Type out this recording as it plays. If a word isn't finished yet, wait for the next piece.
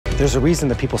There's a reason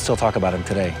that people still talk about him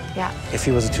today. Yeah. If he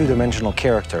was a two-dimensional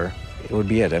character, it would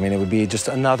be it. I mean, it would be just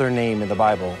another name in the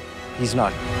Bible. He's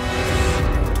not.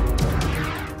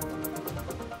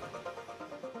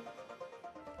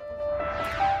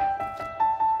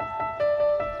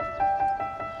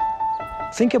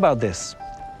 Think about this.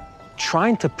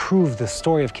 Trying to prove the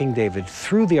story of King David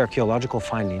through the archaeological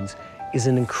findings is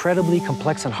an incredibly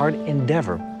complex and hard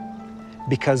endeavor,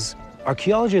 because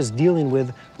archaeology is dealing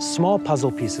with small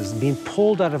puzzle pieces being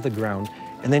pulled out of the ground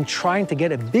and then trying to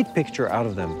get a big picture out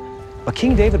of them. But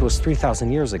King David was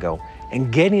 3,000 years ago,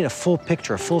 and getting a full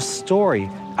picture, a full story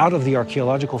out of the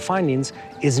archaeological findings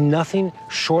is nothing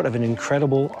short of an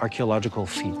incredible archaeological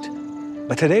feat.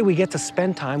 But today we get to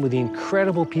spend time with the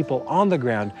incredible people on the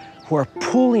ground who are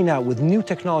pulling out with new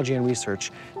technology and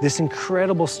research this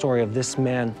incredible story of this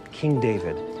man, King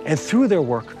David. And through their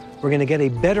work, we're going to get a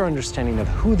better understanding of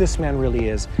who this man really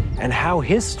is and how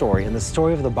his story and the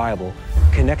story of the Bible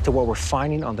connect to what we're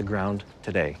finding on the ground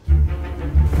today.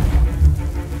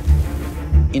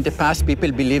 In the past,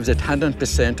 people believed that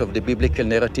 100% of the biblical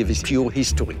narrative is pure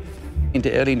history. In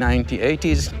the early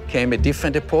 1980s came a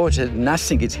different approach that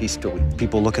nothing is history.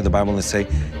 People look at the Bible and they say,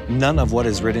 none of what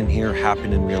is written here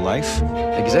happened in real life.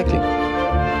 Exactly.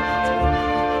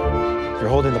 You're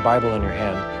holding the Bible in your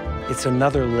hand. It's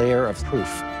another layer of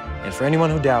proof. And for anyone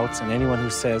who doubts and anyone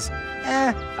who says,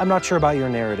 I'm not sure about your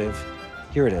narrative,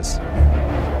 here it is.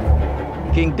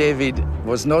 King David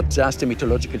was not just a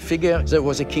mythological figure, there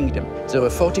was a kingdom. There were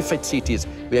fortified cities.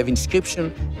 We have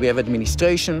inscription, we have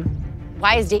administration.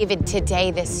 Why is David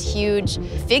today this huge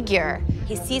figure?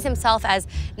 He sees himself as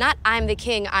not I'm the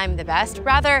king, I'm the best.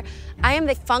 Rather, I am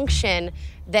the function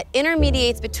that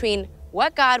intermediates between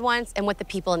what God wants and what the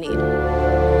people need.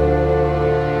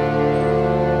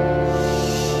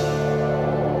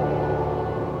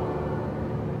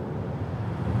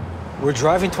 We're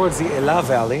driving towards the Elah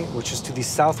Valley, which is to the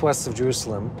southwest of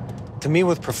Jerusalem, to meet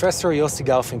with Professor Yosef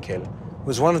Garfinkel,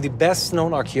 who is one of the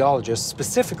best-known archaeologists,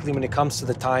 specifically when it comes to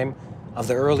the time of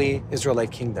the early Israelite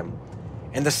kingdom.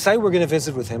 And the site we're going to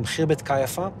visit with him, Khirbet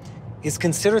Kayafa, is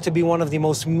considered to be one of the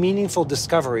most meaningful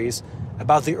discoveries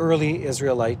about the early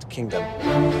Israelite kingdom.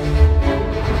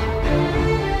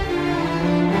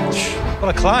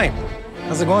 What a climb.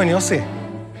 How's it going, Yossi?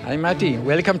 Hi, Mati.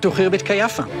 Welcome to Khirbet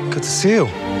Kayafa. Good to see you.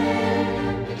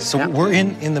 So we're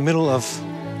in the middle of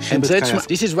And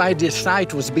this is why this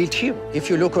site was built here. If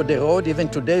you look at the road, even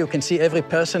today, you can see every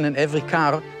person and every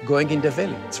car going in the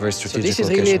valley. It's a very strategic location. So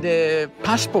this is really the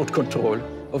passport control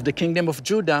of the kingdom of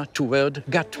Judah toward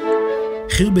Gat.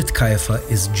 Khirbet Kayafa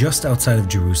is just outside of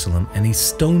Jerusalem and a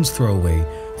stone's throw away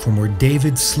from where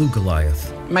David slew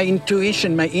Goliath. My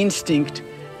intuition, my instinct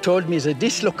told me that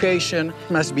this location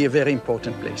must be a very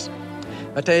important place.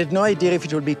 But I had no idea if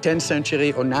it would be 10th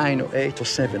century or 9th or 8th or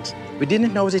 7th. We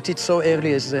didn't know that it's so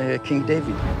early as King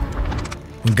David.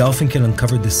 When Garfinkel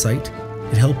uncovered this site,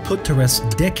 it helped put to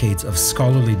rest decades of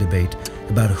scholarly debate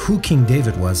about who King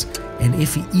David was and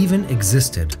if he even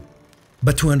existed.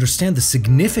 But to understand the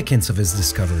significance of his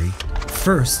discovery,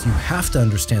 first you have to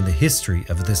understand the history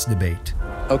of this debate.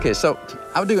 Okay, so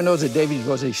how do you know that David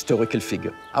was a historical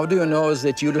figure? How do you know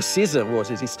that Julius Caesar was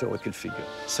a historical figure?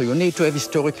 So you need to have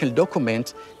historical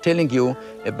documents telling you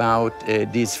about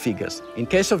these figures. In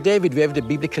case of David, we have the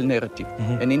biblical narrative.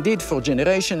 And indeed, for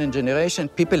generation and generation,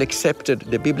 people accepted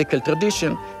the biblical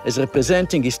tradition as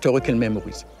representing historical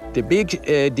memories. The big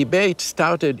debate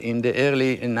started in the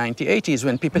early 1980s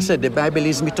when people said the Bible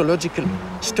is mythological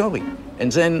story. And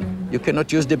then you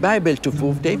cannot use the Bible to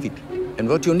prove David. And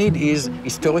what you need is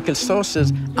historical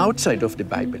sources outside of the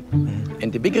Bible.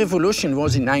 And the big revolution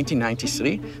was in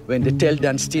 1993 when the Tel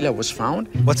Dan stela was found.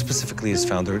 What specifically is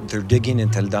found? They're digging in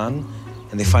Tel Dan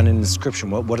and they find an inscription.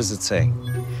 What does it say?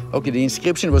 Okay, the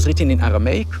inscription was written in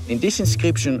Aramaic. In this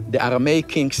inscription, the Aramaic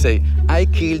kings say, I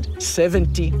killed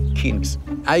 70 kings.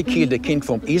 I killed a king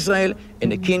from Israel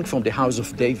and a king from the house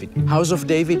of David. House of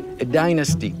David, a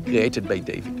dynasty created by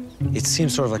David. It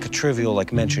seems sort of like a trivial,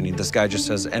 like mentioning. This guy just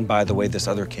says, and by the way, this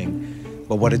other king.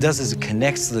 But what it does is it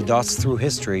connects the dots through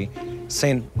history,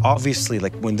 saying, obviously,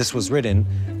 like when this was written,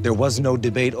 there was no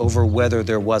debate over whether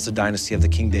there was a dynasty of the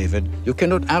King David. You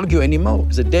cannot argue anymore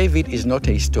that David is not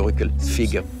a historical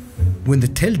figure. When the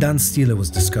Tel Dan stela was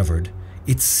discovered,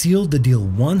 it sealed the deal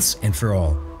once and for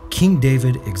all. King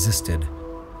David existed.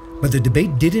 But the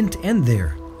debate didn't end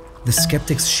there. The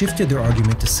skeptics shifted their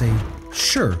argument to say,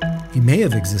 sure, he may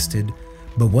have existed,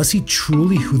 but was he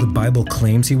truly who the Bible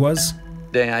claims he was?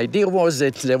 The idea was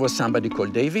that there was somebody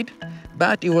called David,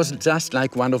 but he was just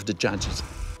like one of the judges.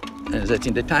 that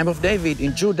in the time of David,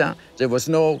 in Judah, there was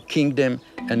no kingdom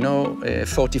and no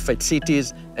fortified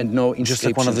cities and no inscriptions. Just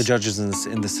like one of the judges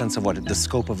in the sense of what, the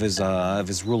scope of his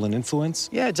rule and influence?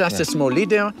 Yeah, just a small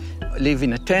leader, live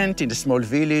in a tent in a small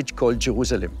village called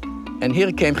Jerusalem. And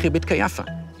here came Khirbet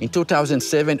Kayafa. In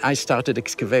 2007, I started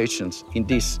excavations in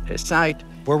this site.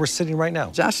 Where we're sitting right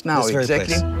now? Just now,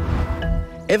 exactly.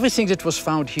 Everything that was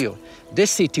found here, the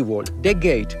city wall, the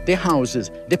gate, the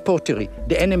houses, the pottery,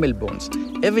 the animal bones,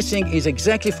 everything is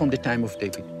exactly from the time of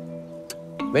David.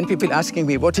 When people asking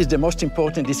me what is the most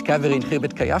important discovery in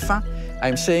Khirbet Kayafa,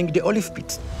 I'm saying the olive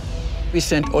pits. We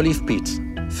sent olive pits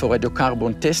for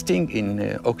radiocarbon testing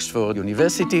in Oxford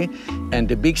University, and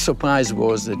the big surprise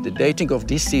was that the dating of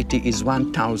this city is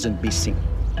 1000 BC.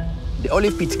 The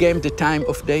olive pits gave the time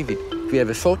of David. We have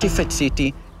a fortified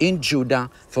city in Judah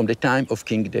from the time of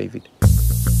King David.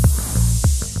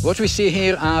 What we see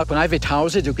here are private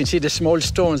houses. You can see the small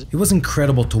stones. It was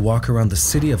incredible to walk around the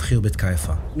city of Khirbet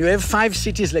Kayafa. You have 5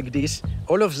 cities like this.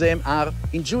 All of them are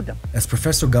in Judah. As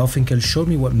Professor Garfinkel showed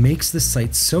me what makes this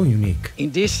site so unique.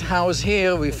 In this house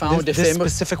here, we found this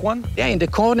specific one? Yeah, in the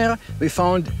corner, we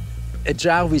found a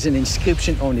jar with an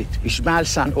inscription on it, Ishmael,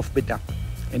 son of Bedah.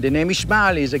 And the name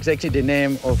Ishmael is exactly the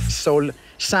name of Saul's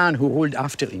son who ruled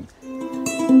after him.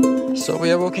 So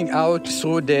we are walking out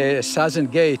through the southern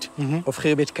gate of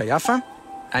Khirbet Kayafa.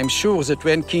 I'm sure that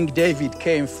when King David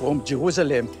came from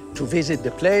Jerusalem to visit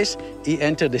the place, he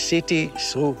entered the city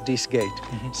through this gate.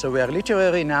 So we are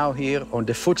literally now here on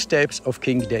the footsteps of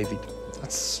King David.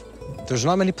 There's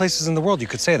not many places in the world you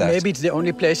could say that. Maybe it's the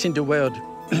only place in the world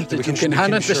that you can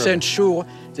 100% sure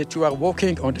that you are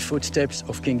walking on the footsteps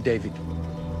of King David.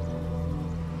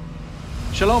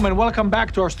 Shalom and welcome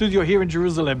back to our studio here in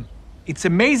Jerusalem. It's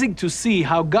amazing to see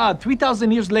how God,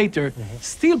 3,000 years later,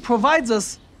 still provides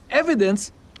us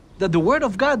evidence that the Word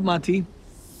of God, Mati,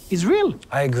 is real.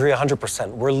 I agree 100%.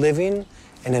 We're living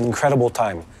in an incredible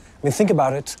time. I mean, think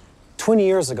about it. 20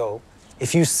 years ago,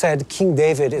 if you said King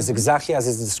David is exactly as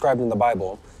is described in the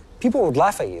Bible, people would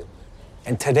laugh at you.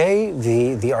 And today,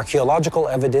 the archaeological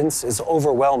evidence is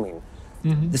overwhelming.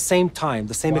 The same time,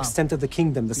 the same extent of the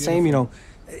kingdom, the same, you know,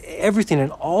 everything,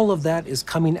 and all of that is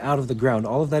coming out of the ground.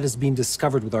 All of that is being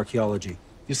discovered with archaeology.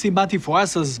 You see, Mati, for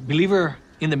us as believer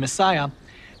in the Messiah,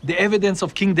 the evidence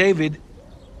of King David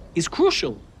is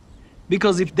crucial.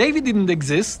 Because if David didn't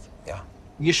exist,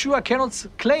 Yeshua cannot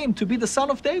claim to be the son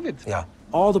of David.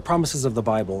 All the promises of the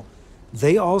Bible,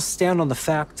 they all stand on the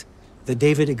fact that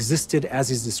David existed as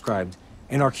he's described.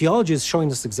 And archaeology is showing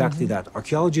us exactly that.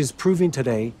 Archaeology is proving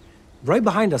today, right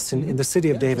behind us in the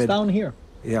city of David. It's down here.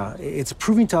 Yeah, it's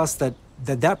proving to us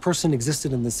that person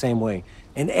existed in the same way.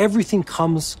 And everything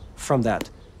comes from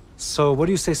that. So what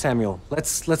do you say, Samuel?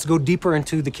 Let's go deeper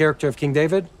into the character of King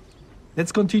David?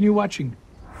 Let's continue watching.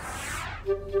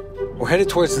 We're headed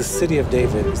towards the city of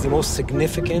David. It's the most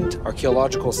significant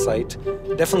archaeological site,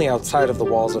 definitely outside of the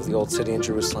walls of the old city in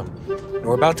Jerusalem. And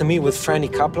we're about to meet with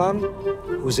Franny Kaplan,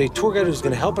 who's a tour guide who's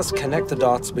going to help us connect the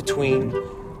dots between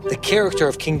the character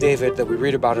of King David that we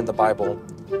read about in the Bible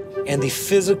and the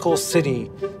physical city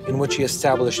in which he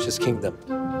established his kingdom.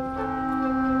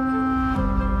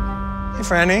 Hey,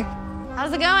 Franny.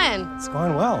 How's it going? It's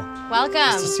going well. Welcome.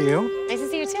 Nice to see you. Nice to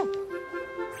see you too.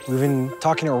 We've been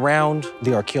talking around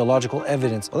the archaeological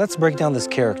evidence. Well, let's break down this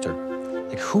character.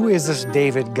 Like, who is this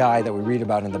David guy that we read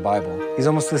about in the Bible? He's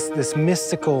almost this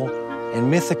mystical and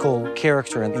mythical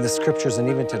character in the scriptures and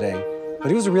even today, but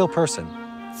he was a real person.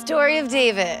 Story of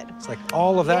David. It's like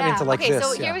all of that into like okay, this.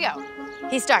 So here we go.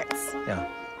 He starts Yeah.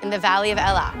 in the valley of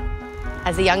Elah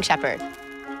as a young shepherd.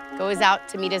 Goes out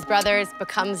to meet his brothers,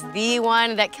 becomes the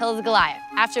one that kills Goliath.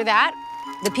 After that,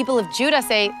 the people of Judah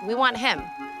say, we want him.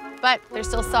 But there's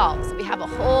still Saul. So we have a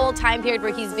whole time period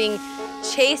where he's being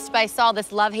chased by Saul,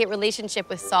 this love-hate relationship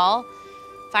with Saul.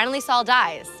 Finally, Saul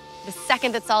dies. The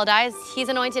second that Saul dies, he's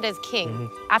anointed as king.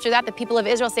 After that, the people of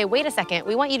Israel say, wait a second,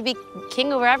 we want you to be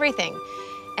king over everything.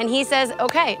 And he says,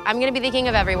 okay, I'm gonna be the king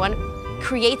of everyone.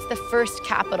 Creates the first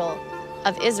capital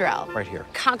of Israel. Right here.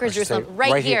 Conquers Jerusalem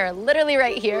right here, literally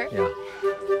right here. Yeah.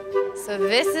 So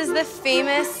this is the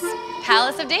famous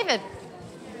Palace of David.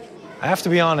 I have to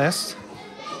be honest,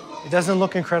 it doesn't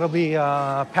look incredibly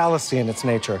palacey in its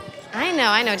nature. I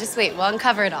know, just wait, we'll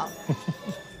uncover it all.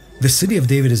 The city of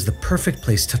David is the perfect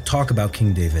place to talk about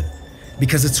King David,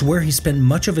 because it's where he spent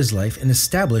much of his life and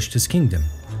established his kingdom.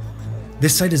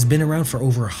 This site has been around for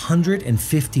over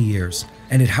 150 years,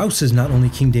 and it houses not only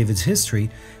King David's history,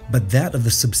 but that of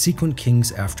the subsequent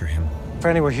kings after him.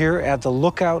 Franny, we're here at the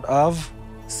lookout of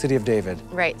the city of David.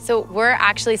 Right, so we're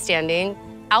actually standing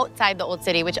outside the old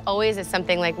city, which always is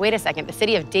something like, wait a second, the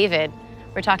city of David,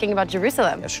 we're talking about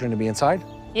Jerusalem. Yeah, shouldn't it be inside?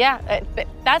 Yeah, but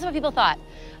that's what people thought.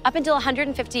 Up until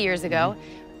 150 years ago,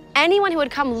 anyone who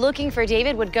would come looking for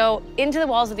David would go into the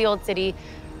walls of the old city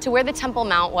to where the Temple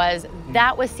Mount was.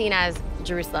 That was seen as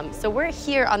Jerusalem. So we're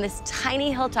here on this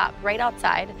tiny hilltop right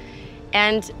outside,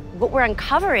 and what we're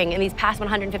uncovering in these past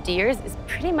 150 years is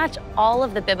pretty much all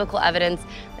of the biblical evidence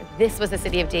that this was the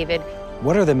city of David.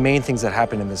 What are the main things that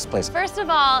happen in this place? First of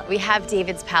all, we have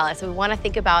David's palace. We want to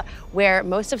think about where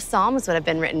most of Psalms would have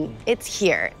been written. It's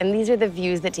here, and these are the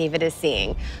views that David is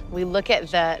seeing. We look at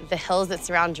the hills that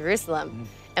surround Jerusalem,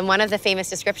 and one of the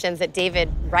famous descriptions that David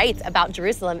writes about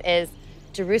Jerusalem is,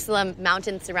 Jerusalem,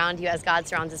 mountains surround you as God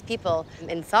surrounds his people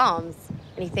in Psalms.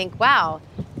 And you think, wow,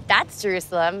 that's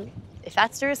Jerusalem. If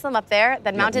that's Jerusalem up there,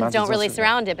 then mountains don't really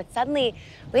surround it. But suddenly,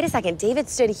 wait a second, David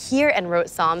stood here and wrote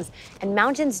Psalms, and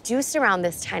mountains do surround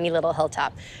this tiny little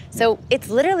hilltop. So it's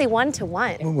literally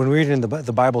one-to-one. When we read in the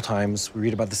Bible times, we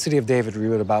read about the city of David, we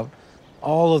read about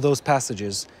all of those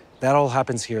passages. That all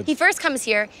happens here. He first comes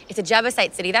here. It's a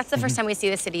Jebusite city. That's the first time we see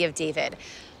the city of David.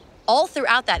 All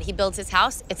throughout that, he builds his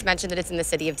house. It's mentioned that it's in the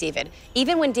city of David.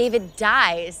 Even when David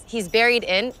dies, he's buried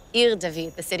in Ir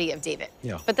David, the city of David.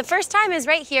 Yeah. But the first time is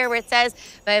right here where it says,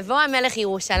 "Vayavo HaMelech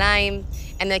Yerushalayim,"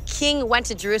 and the king went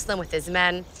to Jerusalem with his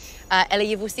men. Ele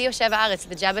Yevusi Yoshev Haaretz,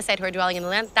 the Jebusite who are dwelling in the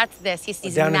land. That's this. He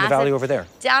sees down massive, in the valley over there.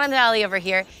 Down in the valley over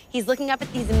here. He's looking up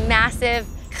at these massive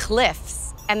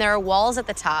cliffs, and there are walls at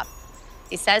the top.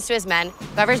 He says to his men,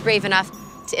 whoever's brave enough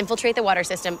to infiltrate the water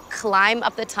system, climb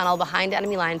up the tunnel behind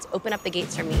enemy lines, open up the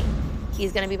gates for me.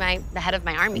 He's gonna be the head of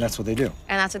my army. And that's what they do.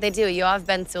 And that's what they do. Yoav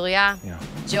ben Tzuriah,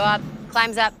 Joab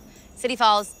climbs up, city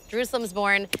falls, Jerusalem's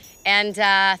born, and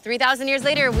 3,000 years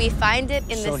later, we find it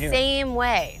in the same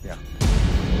way. Yeah.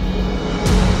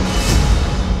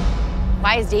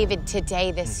 Why is David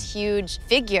today this huge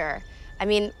figure? I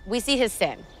mean, we see his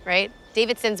sin, right?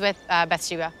 David sins with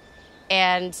Bathsheba,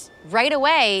 and right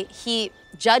away, he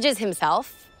judges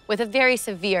himself with a very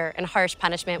severe and harsh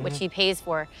punishment, which he pays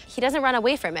for. He doesn't run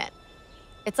away from it.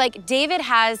 It's like David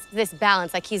has this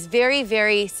balance, like he's very,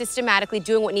 very systematically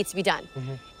doing what needs to be done.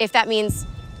 If that means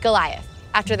Goliath.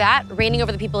 After that, reigning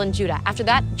over the people in Judah. After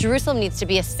that, Jerusalem needs to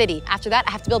be a city. After that,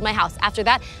 I have to build my house. After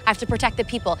that, I have to protect the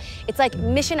people. It's like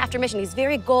mission after mission. He's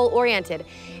very goal-oriented.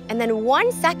 And then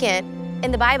 1 second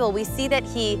in the Bible, we see that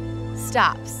he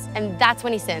stops, and that's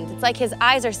when he sins. It's like his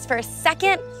eyes are for a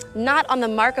second not on the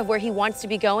mark of where he wants to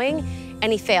be going,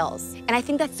 and he fails. And I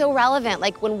think that's so relevant.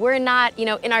 Like when we're not,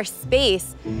 in our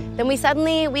space, then we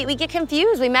suddenly, we get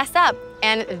confused, we mess up.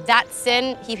 And that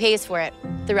sin, he pays for it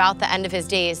throughout the end of his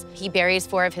days. He buries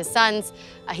 4 of his sons.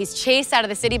 He's chased out of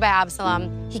the city by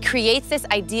Absalom. He creates this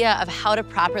idea of how to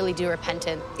properly do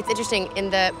repentance. It's interesting,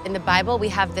 in the Bible, we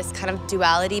have this kind of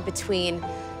duality between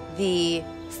the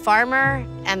farmer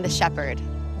and the shepherd.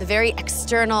 The very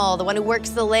external, the one who works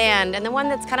the land, and the one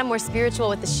that's kind of more spiritual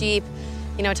with the sheep,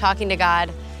 talking to God.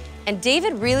 And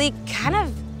David really kind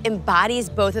of embodies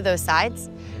both of those sides,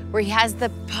 where he has the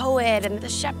poet and the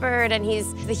shepherd, and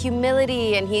he's the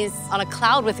humility, and he's on a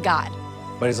cloud with God.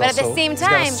 But at the same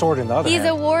time, he's got a sword in the other hand. He's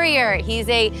a warrior, he's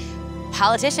a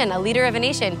politician, a leader of a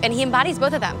nation, and he embodies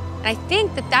both of them. And I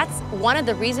think that that's one of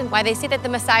the reasons why they say that the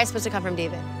Messiah is supposed to come from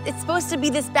David. It's supposed to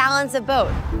be this balance of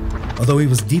both. Although he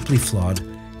was deeply flawed,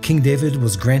 King David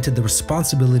was granted the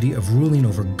responsibility of ruling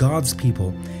over God's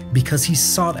people because he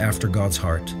sought after God's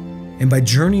heart. And by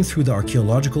journeying through the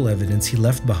archaeological evidence he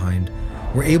left behind,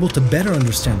 we're able to better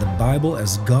understand the Bible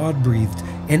as God-breathed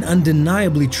and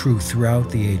undeniably true throughout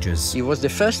the ages. He was the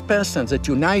first person that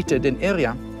united an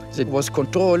area that was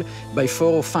controlled by 4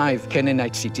 or 5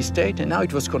 Canaanite city-states, and now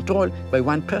it was controlled by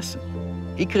one person.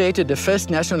 He created the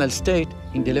first national state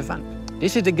in the Levant.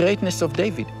 This is the greatness of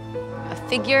David. A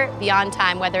figure beyond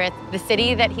time, whether it's the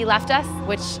city that he left us,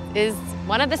 which is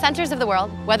one of the centers of the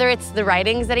world, whether it's the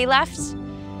writings that he left,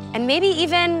 and maybe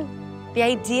even the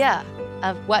idea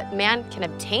of what man can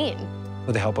obtain.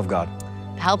 With the help of God.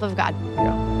 The help of God.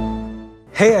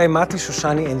 Hey, I'm Mati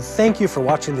Shoshani, and thank you for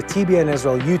watching the TBN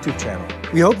Israel YouTube channel.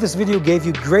 We hope this video gave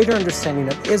you greater understanding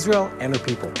of Israel and her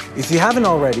people. If you haven't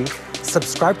already,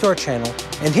 subscribe to our channel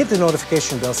and hit the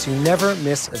notification bell so you never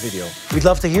miss a video. We'd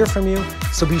love to hear from you,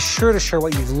 so be sure to share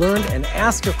what you've learned and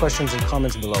ask your questions in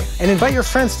comments below. And invite your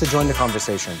friends to join the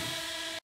conversation.